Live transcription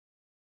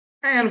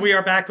And we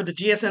are back with the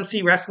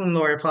GSMC Wrestling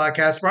Laureate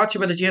Podcast, brought to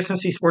you by the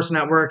GSMC Sports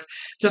Network.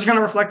 Just kind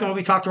of reflect on what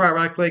we talked about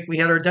right quick. We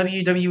had our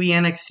WWE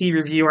NXT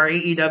review, our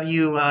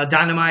AEW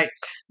Dynamite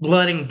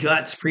Blood and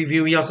Guts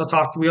preview. We also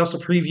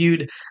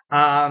previewed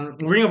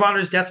Ring of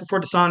Honor's Death Before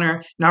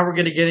Dishonor. Now we're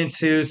going to get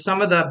into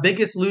some of the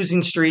biggest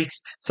losing streaks,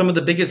 some of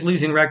the biggest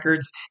losing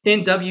records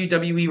in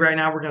WWE right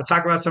now. We're going to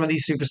talk about some of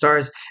these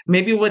superstars,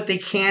 maybe what they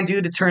can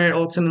do to turn it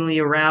ultimately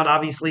around.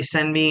 Obviously,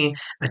 send me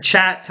a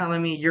chat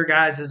telling me your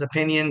guys'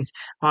 opinions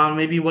on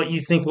maybe what you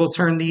think will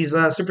turn these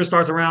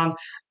superstars around.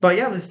 But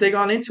yeah, let's dig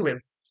on into it.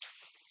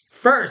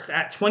 First,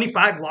 at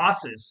 25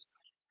 losses.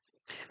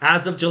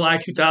 As of July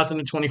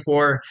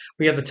 2024,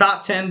 we have the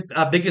top 10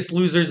 biggest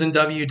losers in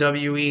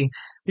WWE.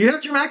 You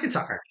have Drew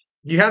McIntyre.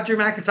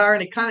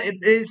 And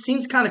it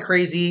seems kind of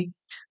crazy.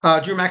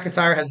 Drew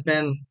McIntyre has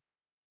been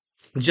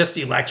just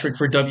electric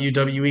for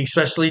WWE,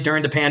 especially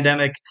during the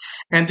pandemic.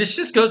 And this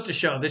just goes to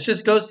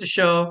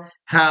show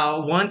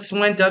how once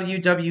when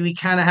WWE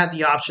kind of had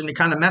the option to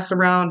kind of mess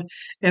around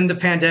in the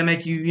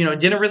pandemic, you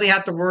didn't really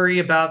have to worry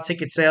about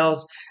ticket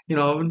sales.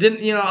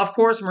 Of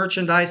course,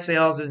 merchandise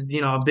sales is,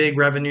 a big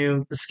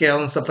revenue scale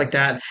and stuff like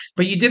that,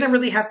 but you didn't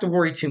really have to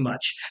worry too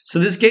much. So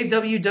this gave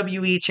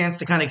WWE a chance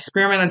to kind of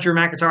experiment on Drew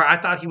McIntyre. I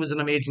thought he was an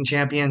amazing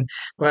champion,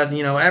 but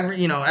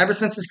ever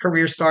since his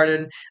career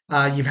started,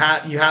 you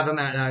have him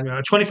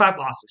at 25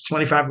 losses.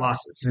 25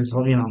 losses is,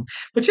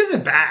 which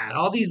isn't bad.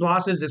 All these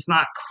losses, it's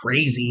not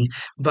crazy,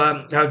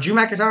 but Drew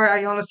McIntyre,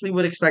 I honestly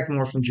would expect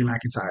more from Drew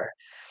McIntyre.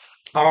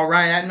 All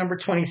right, at number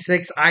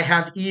 26, I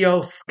have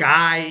Io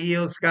Sky.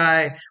 Io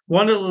Sky,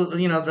 one of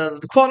the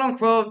quote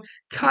unquote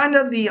kind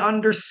of the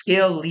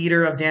underscale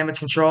leader of Damage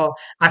Control.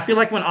 I feel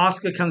like when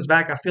Asuka comes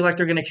back, I feel like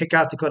they're gonna kick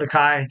out Dakota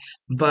Kai,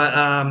 but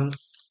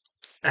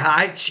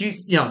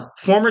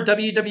former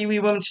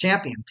WWE Women's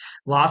Champion,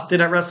 lost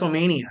it at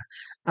WrestleMania.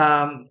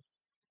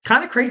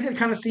 Kind of crazy to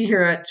kind of see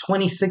her at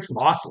 26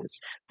 losses,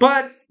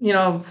 but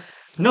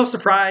no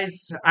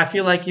surprise. I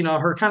feel like,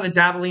 her kind of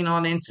dabbling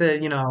on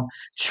into,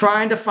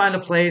 trying to find a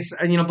place,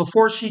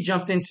 before she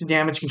jumped into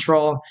Damage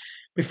Control,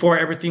 before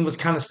everything was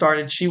kind of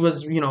started, she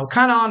was,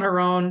 kind of on her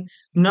own,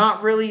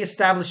 not really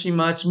establishing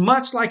much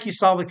like you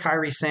saw with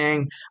Kairi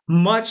Sane,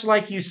 much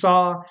like you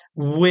saw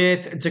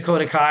with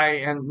Dakota Kai.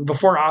 And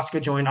before Asuka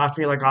joined, I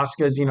feel like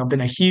Asuka's, been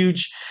a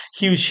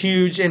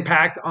huge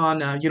impact on,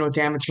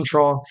 Damage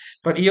Control.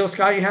 But Io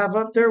Sky, you have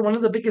up there, one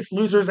of the biggest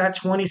losers at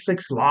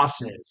 26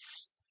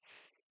 losses.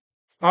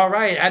 All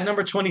right, at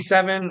number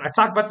 27, I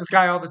talk about this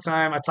guy all the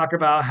time. I talk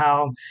about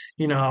how,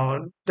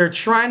 they're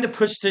trying to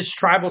push this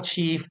tribal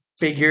chief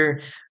figure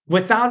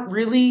without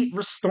really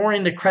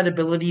restoring the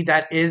credibility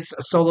that is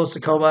Solo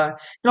Sikoa.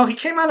 He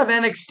came out of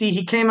NXT,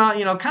 he came out,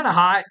 kind of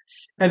hot,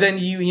 and then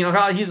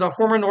he's a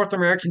former North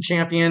American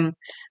champion.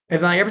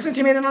 And ever since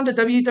he made it on the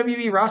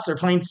WWE roster,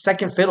 playing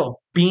second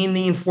fiddle, being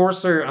the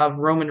enforcer of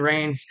Roman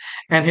Reigns,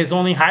 and his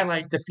only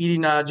highlight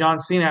defeating John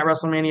Cena at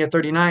WrestleMania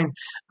 39,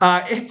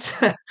 I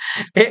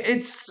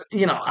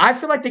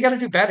feel like they got to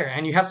do better.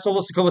 And you have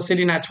Solo Sikoa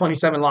sitting at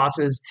 27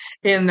 losses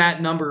in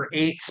that number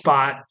 8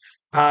 spot.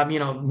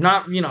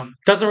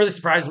 Doesn't really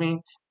surprise me.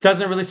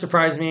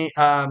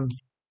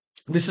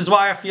 This is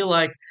why I feel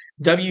like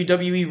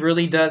WWE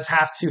really does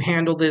have to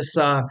handle this,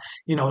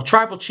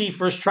 tribal chief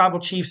versus tribal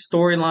chief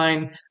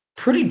storyline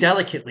pretty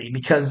delicately,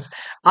 because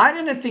I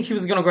didn't think he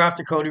was going to go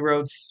after Cody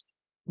Rhodes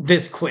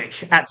this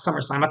quick at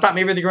SummerSlam. I thought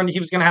maybe he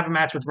was going to have a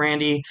match with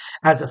Randy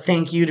as a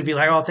thank you, to be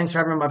like, oh, thanks for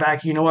having my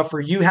back. You know what? For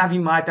you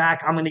having my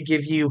back, I'm going to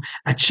give you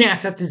a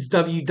chance at this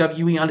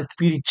WWE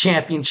Undisputed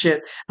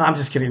Championship. I'm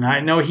just kidding. I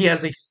know he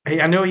has a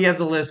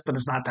list, but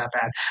it's not that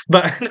bad.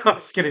 But no, I'm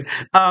just kidding.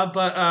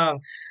 I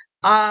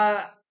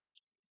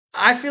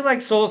feel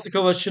like Solo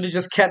Sikoa should have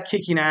just kept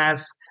kicking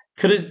ass.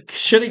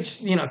 Should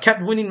have,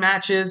 kept winning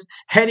matches,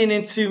 heading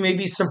into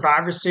maybe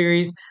Survivor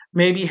Series,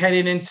 maybe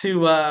heading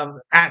into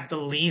at the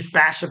least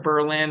Bash of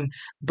Berlin.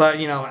 But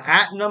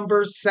at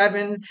number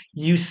 7,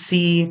 you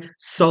see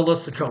Solo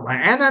Sikoa,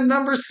 and at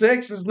number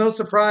 6 is no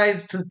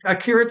surprise to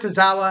Akira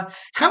Tozawa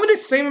having the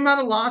same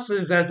amount of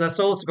losses as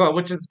Solo Sikoa,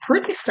 which is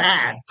pretty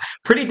sad,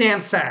 pretty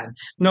damn sad,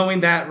 knowing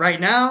that right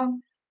now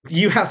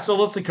you have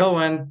Solo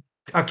Sikoa and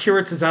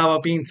Akira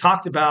Tozawa being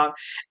talked about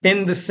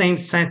in the same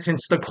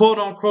sentence, the quote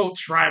unquote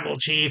tribal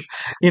chief,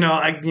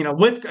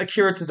 with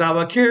Akira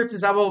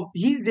Tozawa,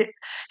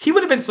 he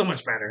would have been so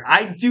much better.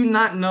 I do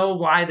not know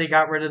why they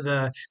got rid of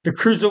the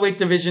cruiserweight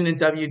division in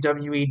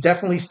WWE.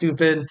 Definitely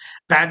stupid,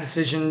 bad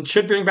decision.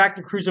 Should bring back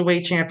the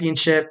cruiserweight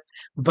championship.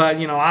 But,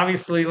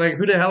 obviously, like,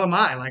 who the hell am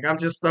I? Like, I'm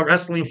just a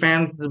wrestling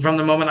fan from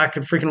the moment I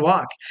could freaking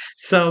walk.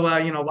 So,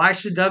 why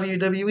should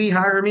WWE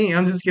hire me?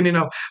 I'm just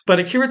kidding. But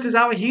Akira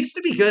Tozawa, he used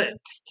to be good.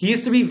 He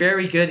used to be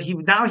very good.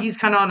 Now he's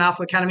kind of on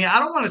Alpha Academy. I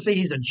don't want to say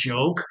he's a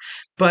joke,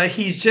 but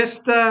he's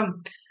just,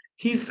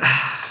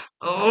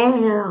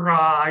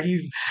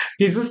 He's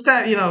just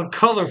that,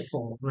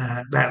 colorful,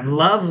 that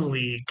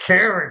lovely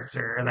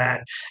character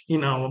that,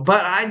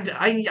 but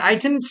I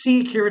didn't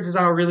see Akira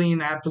Tozawa really in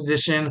that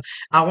position.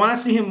 I want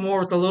to see him more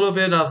with a little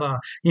bit of a,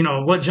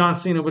 what John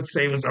Cena would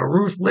say was a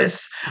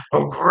ruthless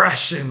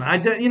aggression.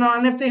 And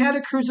if they had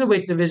a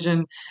cruiserweight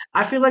division,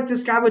 I feel like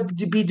this guy would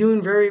be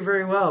doing very,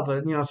 very well.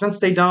 But, since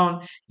they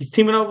don't, he's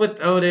teaming up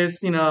with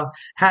Otis,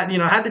 had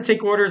to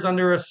take orders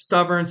under a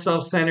stubborn,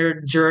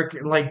 self-centered jerk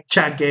like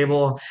Chad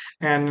Gable.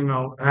 And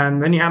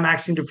then you have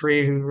Maxime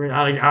Dupree, who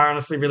I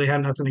honestly really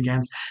had nothing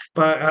against.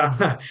 But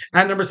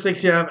at number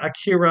 6, you have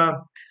Akira.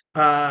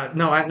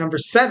 No, at number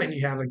 7,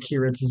 you have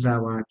Akira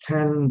Tozawa.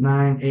 10,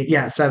 9, 8.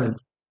 Yeah, 7.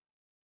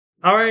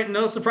 All right,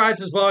 no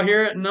surprises. Well,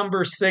 here at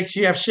number 6,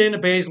 you have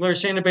Shayna Baszler.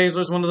 Shayna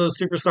Baszler is one of those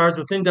superstars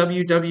within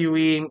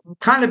WWE,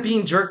 kind of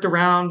being jerked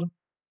around.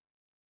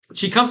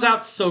 She comes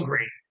out so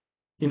great.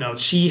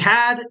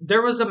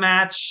 There was a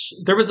match,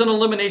 there was an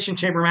Elimination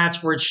Chamber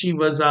match where she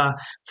was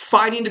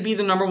fighting to be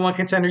the number one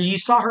contender. You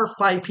saw her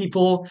fight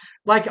people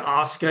like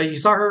Asuka. You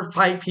saw her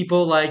fight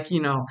people like,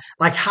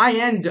 like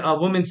high-end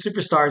women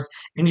superstars.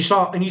 And you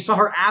saw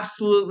her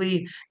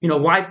absolutely,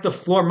 wipe the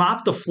floor,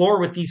 mop the floor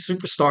with these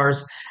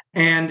superstars.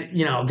 And,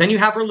 then you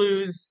have her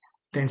lose.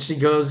 Then she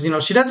goes,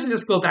 she doesn't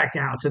just go back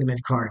down to the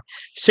mid card.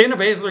 Shayna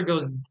Baszler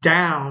goes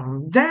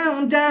down,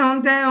 down,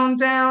 down, down,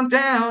 down,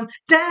 down,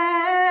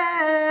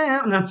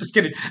 down. No, just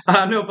kidding.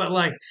 No, but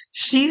like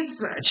she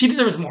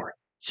deserves more.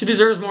 She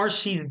deserves more.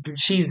 She's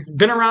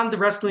been around the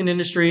wrestling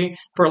industry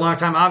for a long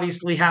time.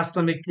 Obviously, have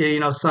some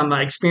some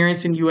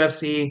experience in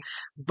UFC.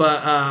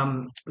 But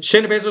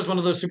Shayna Baszler is one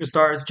of those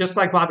superstars, just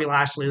like Bobby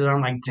Lashley, that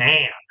I'm like,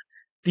 damn,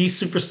 these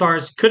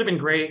superstars could have been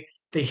great.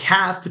 They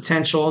have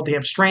potential. They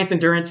have strength,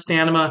 endurance,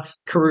 stamina,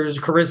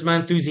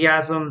 charisma,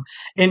 enthusiasm,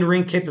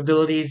 in-ring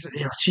capabilities.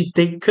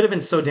 They could have been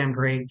so damn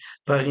great.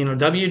 But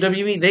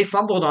WWE, they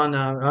fumbled on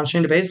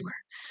Shayna Baszler.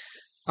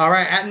 All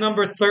right, at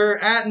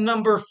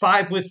number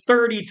 5 with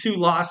 32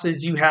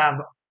 losses, you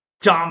have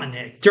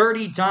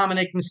Dirty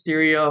Dominic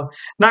Mysterio.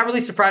 Not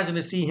really surprising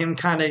to see him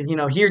kind of,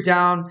 here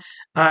down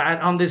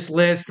on this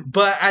list.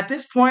 But at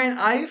this point,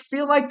 I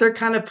feel like they're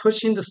kind of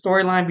pushing the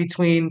storyline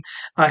between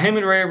him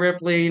and Rhea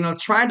Ripley,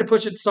 trying to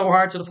push it so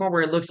hard to the point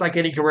where it looks like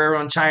Eddie Guerrero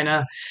in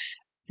China.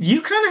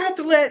 You kind of have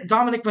to let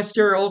Dominic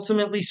Mysterio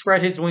ultimately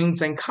spread his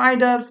wings and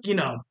kind of be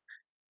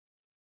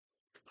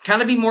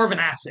more of an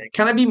asset.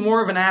 Kind of be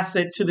more of an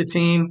asset to the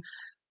team.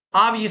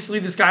 Obviously,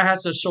 this guy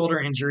has a shoulder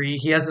injury.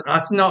 He has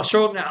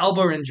an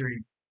elbow injury.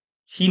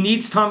 He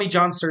needs Tommy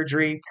John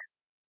surgery.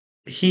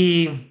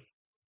 He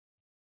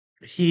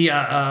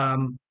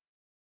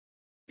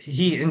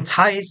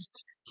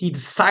enticed. He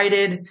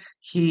decided.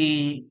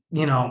 He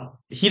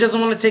doesn't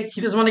want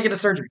to get a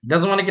surgery. He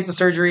doesn't want to get the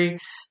surgery.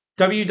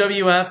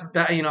 WWF,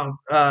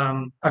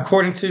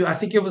 according to, I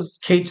think it was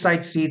Cage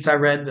Side Seats, I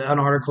read an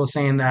article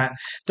saying that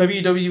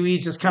WWE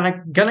is just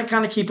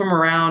gonna keep him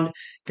around,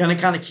 gonna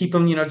kind of keep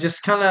him,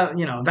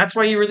 that's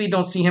why you really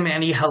don't see him in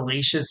any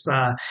hellacious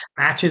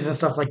matches and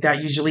stuff like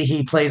that. Usually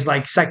he plays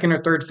like second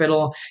or third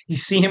fiddle. You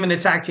see him in a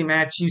tag team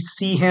match. You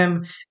see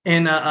him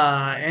in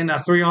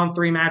a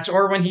 3-on-3 match,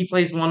 or when he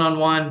plays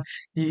 1-on-1,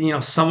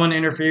 someone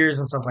interferes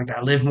and stuff like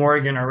that. Liv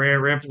Morgan or Rhea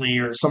Ripley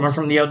or someone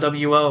from the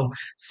LWO.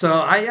 So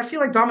I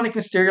feel like Dominic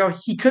Mysterio,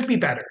 he could be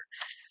better.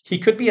 He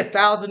could be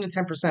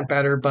 1,010%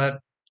 better, but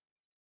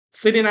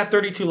sitting at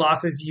 32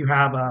 losses, you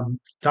have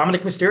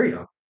Dominic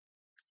Mysterio.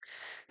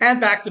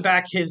 And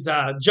back-to-back his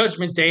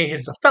Judgment Day,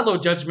 his fellow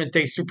Judgment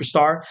Day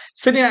superstar.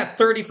 Sitting at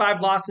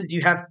 35 losses,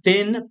 you have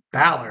Finn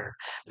Balor.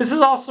 This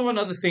is also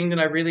another thing that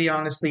I really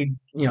honestly,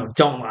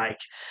 don't like.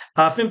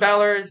 Finn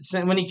Balor,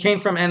 when he came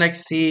from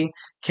NXT,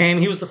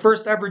 he was the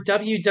first ever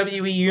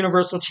WWE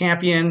Universal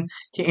Champion.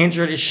 He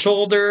injured his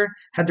shoulder,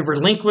 had to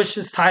relinquish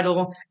his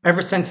title.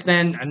 Ever since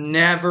then,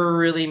 never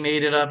really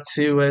made it up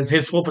to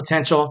his full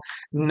potential.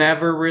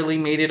 Never really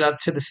made it up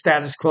to the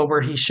status quo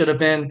where he should have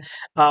been.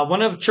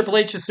 One of Triple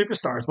H's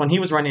superstars when he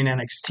was running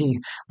NXT.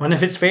 One of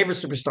his favorite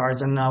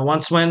superstars. And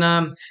once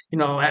when,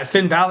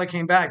 Finn Balor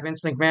came back,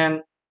 Vince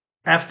McMahon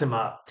effed him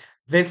up.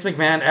 Vince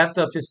McMahon effed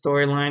up his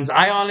storylines.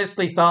 I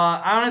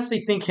honestly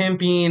think him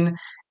being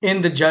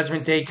in the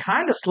Judgment Day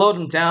kind of slowed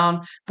him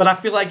down. But I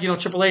feel like,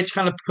 Triple H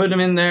kind of put him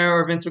in there,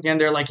 or Vince McMahon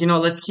there, like,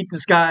 let's keep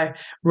this guy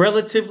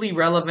relatively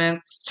relevant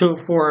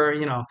for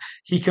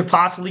he could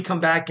possibly come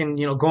back and,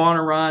 go on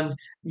a run.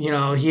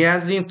 He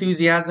has the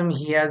enthusiasm,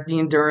 he has the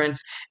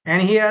endurance,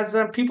 and he has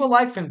people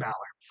like Finn Balor.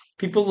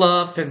 People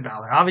love Finn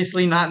Balor.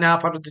 Obviously not now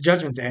part of the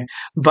Judgment Day.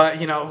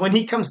 But, when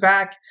he comes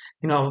back,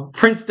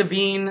 Prince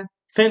Devine,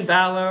 Finn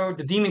Balor,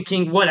 the Demon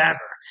King, whatever.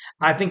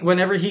 I think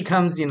whenever he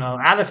comes,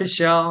 out of his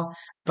shell,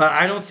 but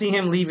I don't see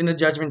him leaving the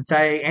Judgment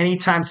Day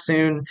anytime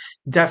soon.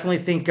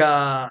 Definitely think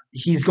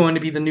he's going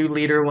to be the new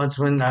leader when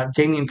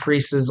Damian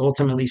Priest is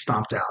ultimately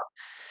stomped out.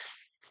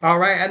 All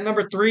right, at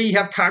number 3, you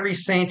have Kairi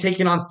Sane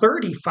taking on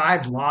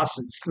 35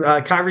 losses.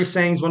 Kairi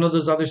Sane's one of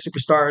those other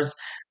superstars,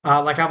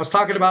 like I was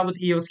talking about with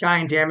Io Sky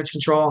and Damage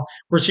Control,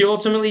 where she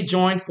ultimately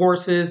joined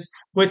forces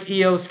with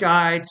Io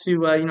Sky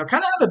to, kind of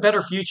have a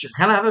better future.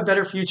 Kind of have a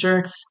better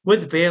future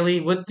with Bailey,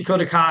 with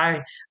Dakota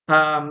Kai.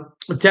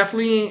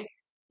 Definitely,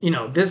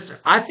 this.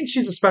 I think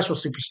she's a special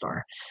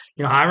superstar.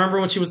 I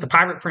remember when she was the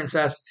Pirate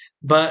Princess,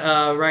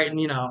 but right,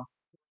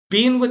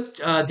 being with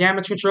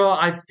Damage Control,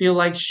 I feel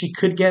like she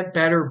could get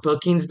better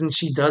bookings than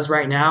she does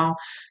right now.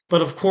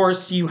 But of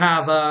course, you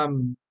have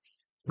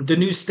the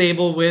new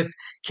stable with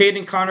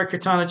Caden Connor,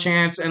 Katana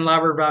Chance, and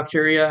Lara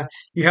Valkyria.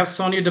 You have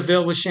Sonya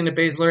Deville with Shayna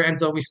Baszler and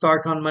Zoe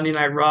Stark on Monday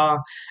Night Raw.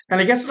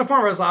 And I guess to the point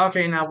where I was like,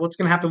 okay, now what's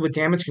going to happen with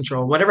Damage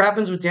Control? Whatever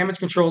happens with Damage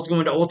Control is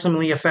going to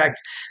ultimately affect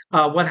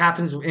what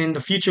happens in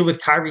the future with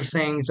Kairi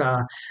Sane's,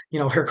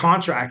 her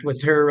contract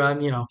with her,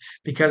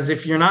 because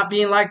if you're not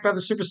being liked by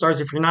the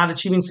superstars, if you're not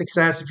achieving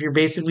success, if you're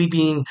basically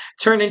being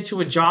turned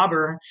into a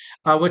jobber,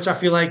 which I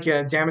feel like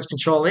Damage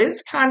Control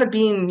is kind of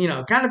being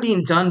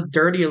done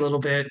dirty a little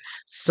bit.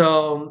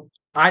 So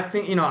I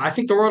think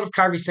the world of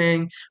Kairi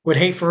Sane would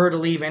hate for her to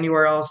leave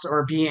anywhere else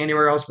or be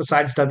anywhere else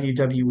besides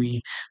WWE.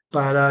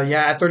 But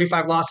at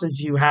 35 losses,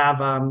 you have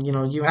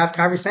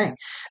Kairi Sane.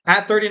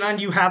 At 39,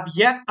 you have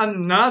yet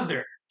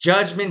another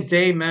Judgment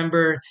Day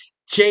member,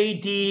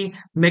 JD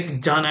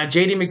McDonough.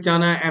 JD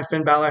McDonough and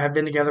Finn Balor have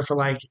been together for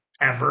like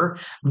ever,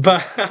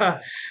 but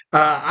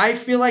I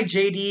feel like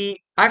he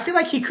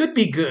could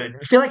be good.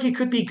 I feel like he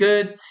could be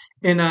good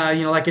in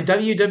like a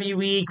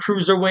WWE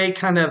cruiserweight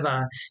kind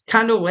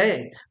of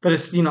way. But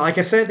it's like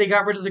I said, they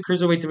got rid of the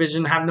cruiserweight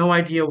division. Have no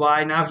idea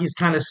why. Now he's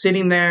kind of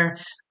sitting there,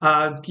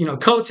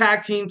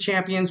 co-tag team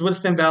champions with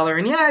Finn Balor,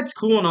 and yeah, it's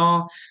cool and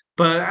all.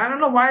 But I don't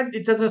know why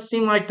it doesn't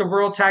seem like the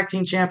World Tag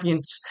Team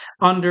Champions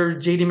under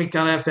JD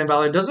McDonough and Finn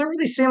Balor. It doesn't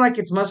really seem like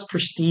it's much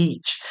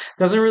prestige.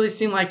 Doesn't really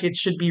seem like it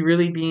should be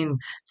really being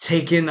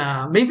taken.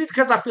 Maybe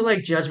because I feel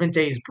like Judgment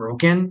Day is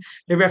broken.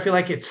 Maybe I feel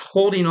like it's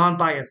holding on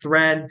by a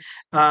thread.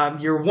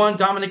 You're one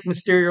Dominic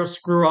Mysterio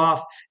screw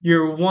off.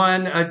 You're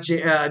one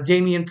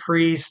Damian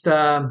Priest,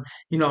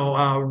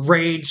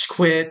 rage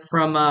quit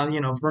from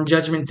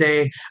Judgment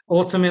Day.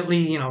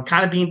 Ultimately,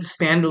 kind of being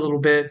disbanded a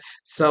little bit.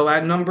 So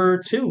at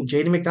number 2,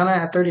 JD McDonough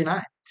at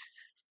 39.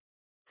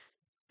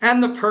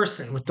 And the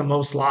person with the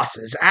most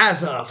losses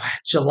as of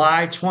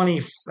July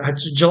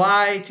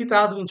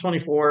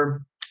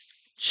 2024,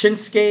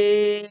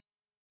 Shinsuke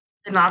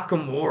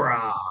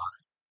Nakamura.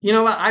 You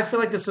know what? I feel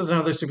like this is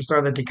another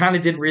superstar that they kind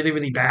of did really,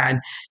 really bad.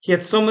 He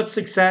had so much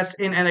success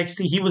in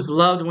NXT. He was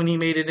loved when he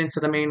made it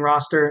into the main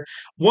roster.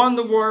 Won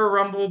the Royal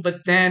Rumble,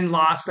 but then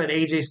lost at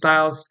AJ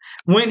Styles.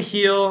 Went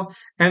heel,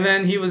 and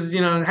then he was,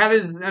 had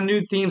a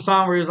new theme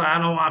song where he was like, I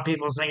don't want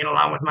people singing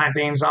along with my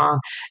theme song.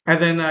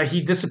 And then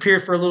he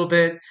disappeared for a little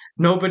bit.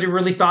 Nobody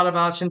really thought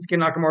about Shinsuke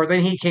Nakamura. Then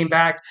he came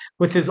back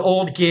with his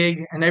old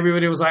gig, and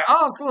everybody was like,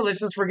 oh, cool, let's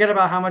just forget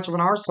about how much of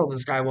an arsehole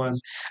this guy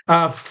was.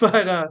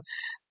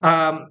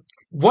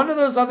 One of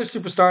those other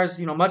superstars,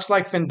 much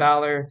like Finn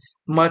Balor,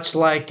 much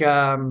like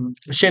Shayna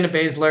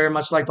Baszler,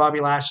 much like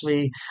Bobby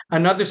Lashley,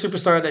 another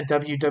superstar that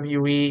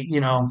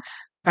WWE,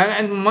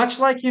 and much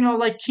like,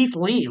 like Keith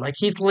Lee,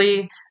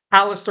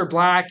 Aleister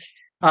Black,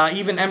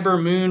 even Ember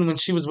Moon when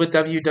she was with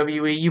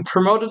WWE, you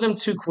promoted him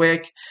too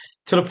quick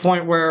to the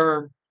point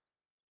where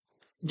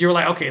you're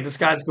like, okay, this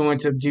guy's going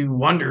to do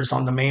wonders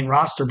on the main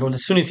roster. But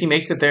as soon as he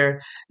makes it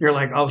there, you're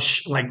like, oh,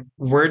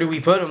 where do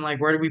we put him?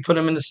 Like, where do we put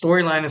him in the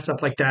storyline and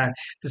stuff like that?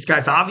 This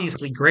guy's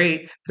obviously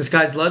great. This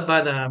guy's loved by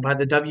the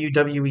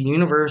WWE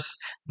universe.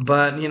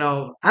 But,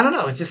 I don't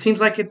know. It just seems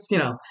like it's,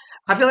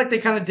 I feel like they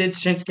kind of did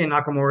Shinsuke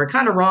Nakamura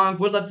kind of wrong.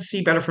 Would love to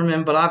see better from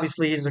him, but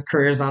obviously his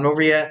career is not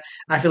over yet.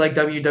 I feel like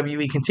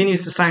WWE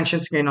continues to sign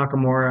Shinsuke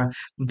Nakamura.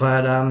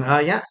 But,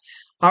 yeah.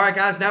 All right,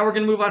 guys, now we're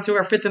going to move on to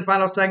our 5th and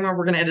final segment.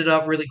 We're going to end it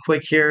up really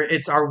quick here.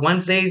 It's our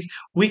Wednesdays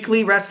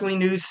weekly wrestling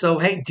news. So,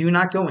 hey, do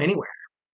not go anywhere.